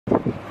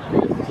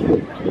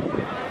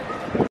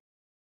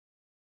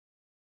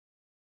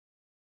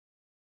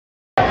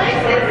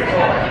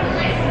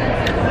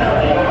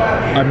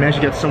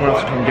get someone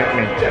else to come get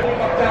me.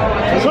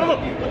 Son of a,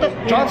 what the,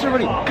 John's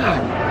already,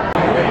 God.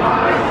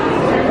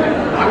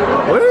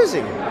 Where is he?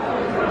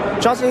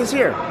 Johnson is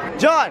here.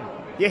 John,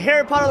 you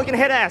Harry Potter looking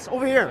head ass,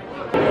 over here.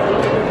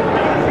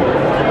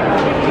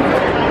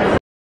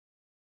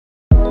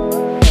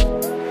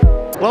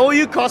 What were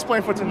you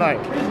cosplaying for tonight?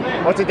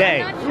 Or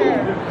today? I'm not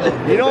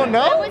sure. You don't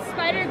know? I was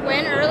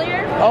Spider-Gwen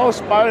earlier. Oh,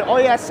 Spider. Oh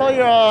yeah, I saw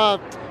your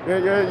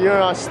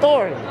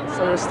story.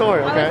 So your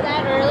story, okay. I was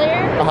that earlier.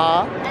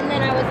 And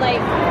then I was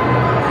like,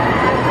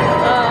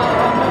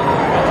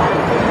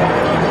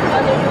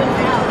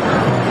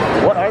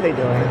 what are they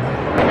doing?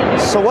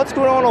 So what's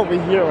going on over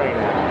here right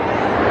now?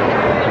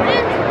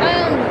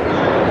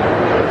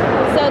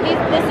 So this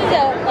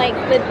is like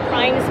the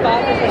prime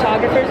spot for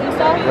photographers and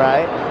stuff.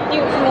 Right. Do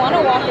you want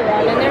to walk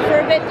around in there for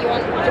a bit? Do you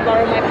want to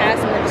borrow my pass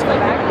and then just go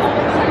back?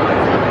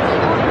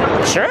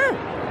 Sure.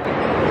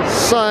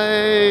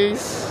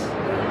 Size.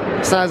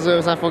 It's not zoom.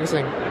 It's not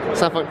focusing.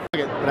 It's not focusing.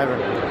 Fuck it. Whatever.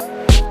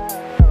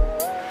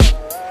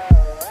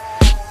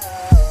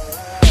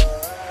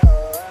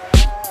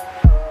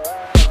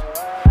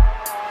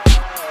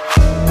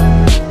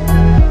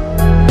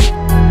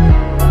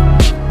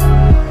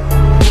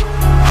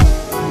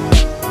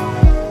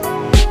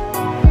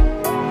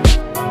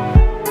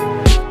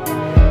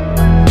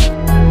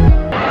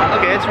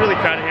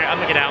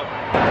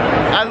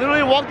 I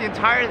literally walked the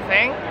entire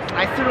thing.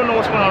 I still don't know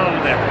what's going on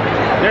over there.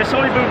 There's so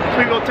many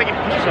people taking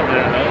pictures over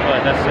there,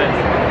 but that's it.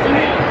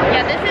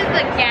 Yeah, this is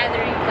the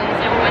gathering place.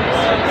 Everyone just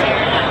comes here.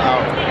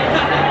 Oh.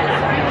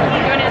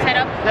 You want to just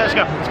head up? Yeah, let's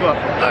go. Let's go up.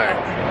 Alright.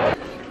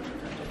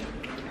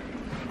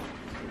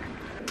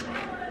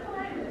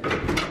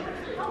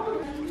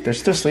 They're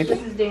still sleeping?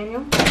 This is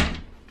Daniel.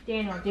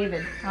 David.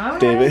 David.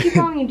 I keep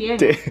calling you Daniel.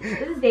 This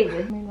is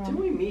David. Didn't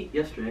we meet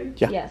yesterday?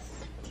 Yeah. Yes.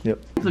 Yep.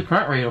 What's the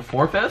current rate of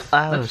 4 fifths?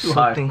 That's too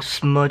high. Something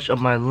smudged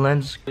on my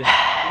lens.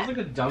 That was like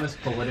the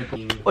dumbest political.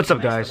 What's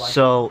up, guys?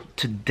 So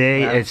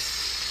today is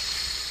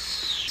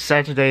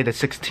Saturday the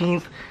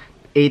 16th,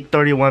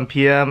 8:31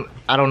 p.m.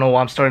 I don't know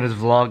why I'm starting this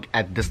vlog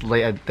at this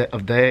late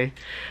of day,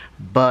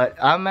 but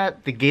I'm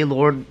at the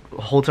Gaylord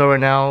Hotel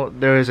right now.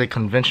 There is a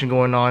convention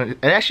going on.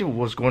 It actually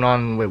was going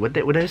on. Wait, what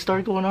did it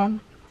start going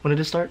on? When did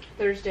it start?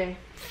 Thursday.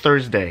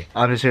 Thursday.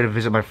 I'm just here to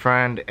visit my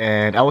friend,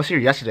 and I was here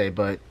yesterday,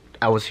 but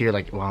I was here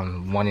like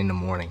around 1 in the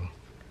morning.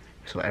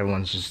 So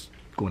everyone's just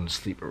going to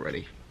sleep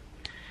already.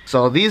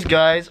 So these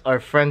guys are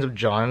friends of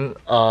John.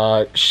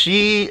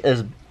 She's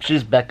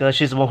Becca.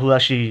 She's the one who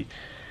actually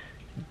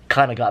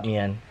kind of got me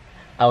in.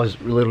 I was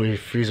literally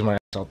freezing my ass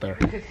out there.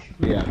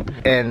 Yeah.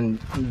 And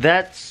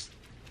that's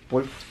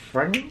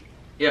boyfriend?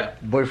 Yeah.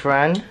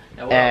 Boyfriend.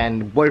 Yeah, well,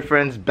 and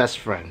boyfriend's best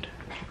friend.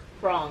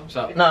 Wrong.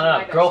 So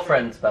no,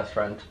 girlfriend's best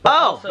friend. But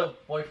Oh! Also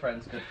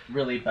boyfriend's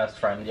really best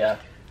friend, yeah.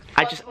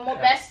 My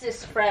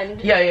bestest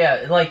friend.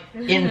 Yeah, like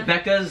in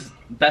Becca's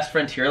best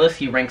friend tier list,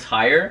 he ranks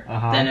higher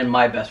than in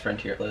my best friend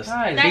tier list.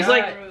 Guys, he's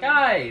like,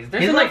 guys,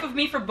 there's enough of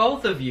me for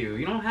both of you.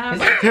 You don't have.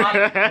 He's like top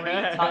 3,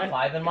 top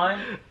 5 in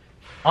mine.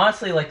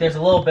 Honestly, like there's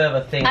a little bit of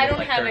a thing. I with, don't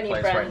like, have third any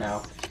place friends.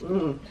 right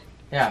now.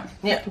 Yeah.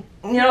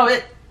 You know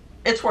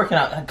it's working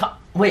out.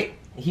 Wait,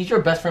 he's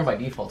your best friend by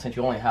default since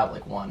you only have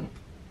like one.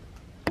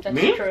 That's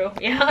Me? true.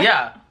 Yeah.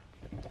 Yeah.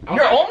 Okay.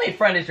 Your only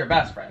friend is your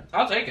best friend.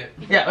 I'll take it.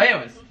 Yeah, but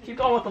anyways, keep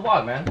going with the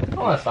vlog, man. I don't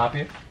want to stop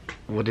you.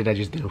 What did I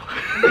just do?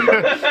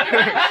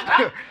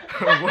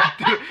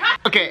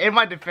 Okay, in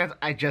my defense,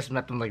 I just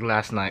met them like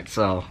last night,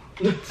 so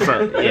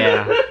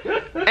yeah.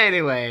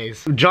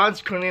 Anyways,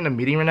 John's currently in a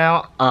meeting right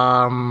now.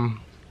 Oh,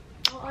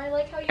 I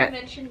like how you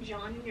mentioned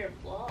John in your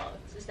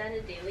vlogs. Is that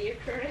a daily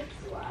occurrence?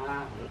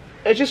 Wow.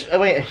 It's just,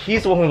 wait,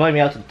 he's the one who invited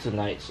me out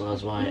tonight, so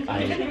that's why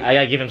I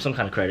gotta give him some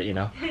kind of credit, you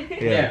know?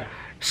 Yeah.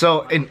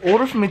 So in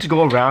order for me to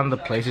go around the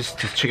places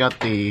to check out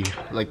the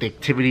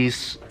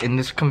activities in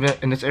this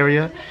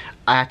area,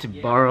 I had to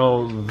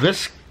borrow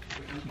this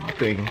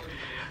thing.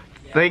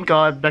 Thank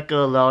God Becca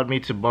allowed me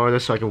to borrow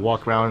this so I could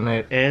walk around in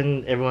it,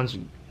 and everyone's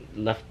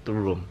left the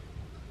room.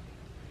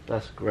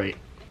 That's great.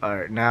 All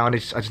right, now I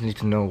just need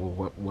to know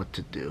what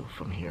to do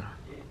from here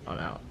on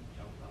out.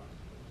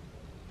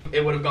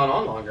 It would have gone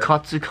on longer.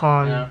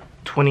 Katsucon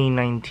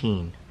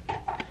 2019.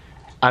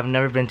 I've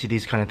never been to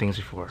these kind of things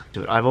before.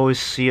 Dude, I've always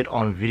seen it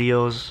on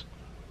videos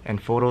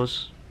and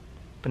photos,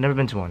 but never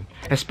been to one.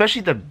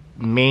 Especially the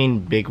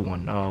main big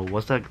one.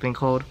 What's that thing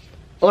called?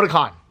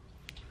 Otakon.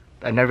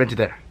 I've never been to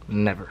there.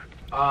 Never.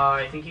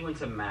 I think he went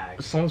to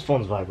Mag. Someone's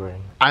phone's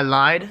vibrating. I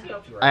lied.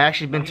 I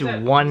actually been to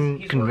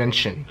one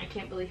convention. I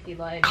can't believe he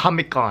lied.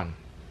 Comic-Con.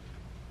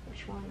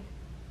 Which one?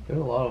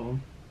 There's a lot of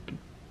them.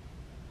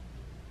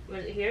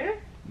 Was it here?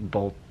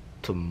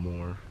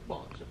 Baltimore.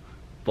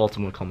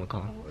 Baltimore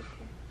Comic-Con. Oh, okay.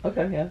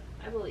 Okay, yeah.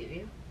 I believe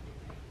you.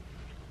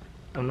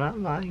 I'm not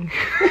lying.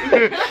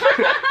 Sure,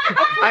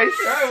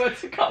 I went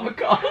to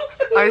Comic-Con.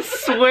 I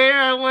swear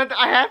I went.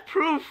 I have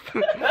proof.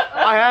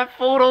 I have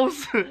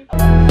photos.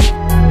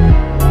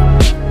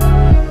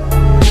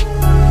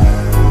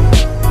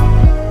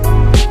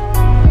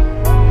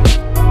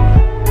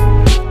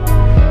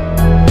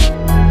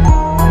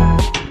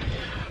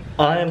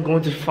 I am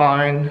going to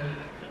find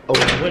a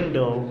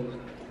window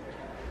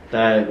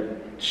that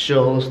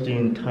shows the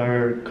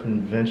entire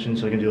convention,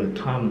 so I can do a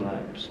time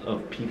lapse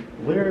of people.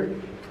 Where?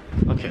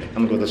 Okay,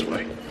 I'm gonna go this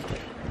way.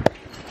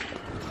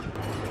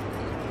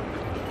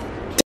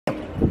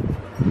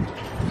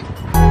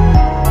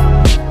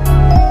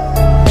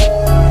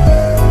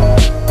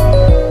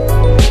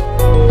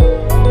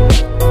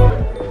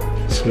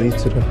 Sweet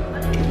today.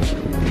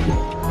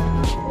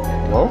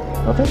 Well,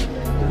 nothing.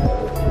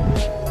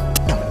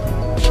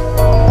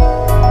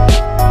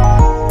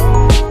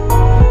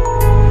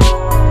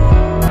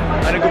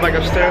 Back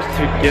upstairs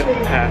to get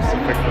past the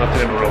freaking Left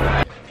Road.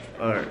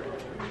 Alright.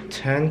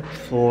 10th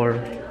floor,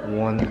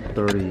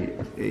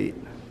 138.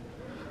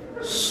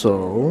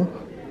 So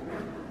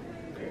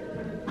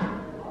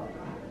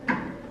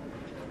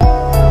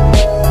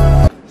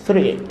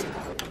 38.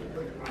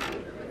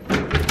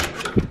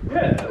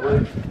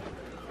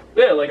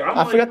 Yeah, like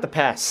I forgot the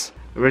pass.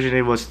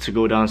 Originally was to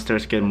go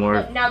downstairs to get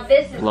more Now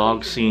this is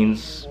vlog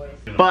scenes.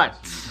 But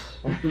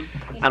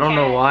I don't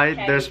know why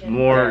there's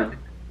more.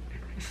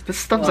 This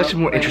stuff's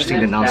actually more interesting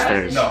than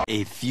downstairs.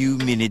 A few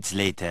minutes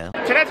later.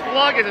 Tonight's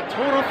vlog is a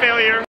total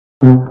failure.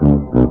 I'm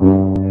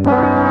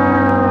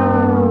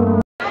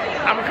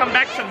gonna come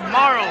back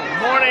tomorrow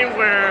morning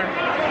where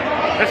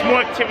there's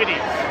more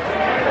activities.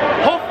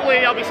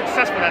 Hopefully I'll be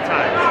successful that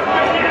time.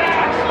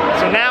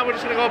 So now we're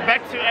just gonna go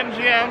back to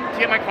MGM to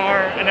get my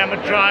car, and then I'm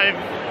gonna drive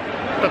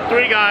the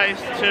 3 guys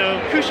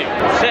to Kushi.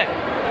 Sick.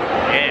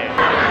 Yeah.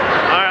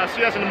 Alright, I'll see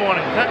you guys in the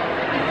morning.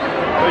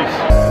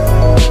 Peace.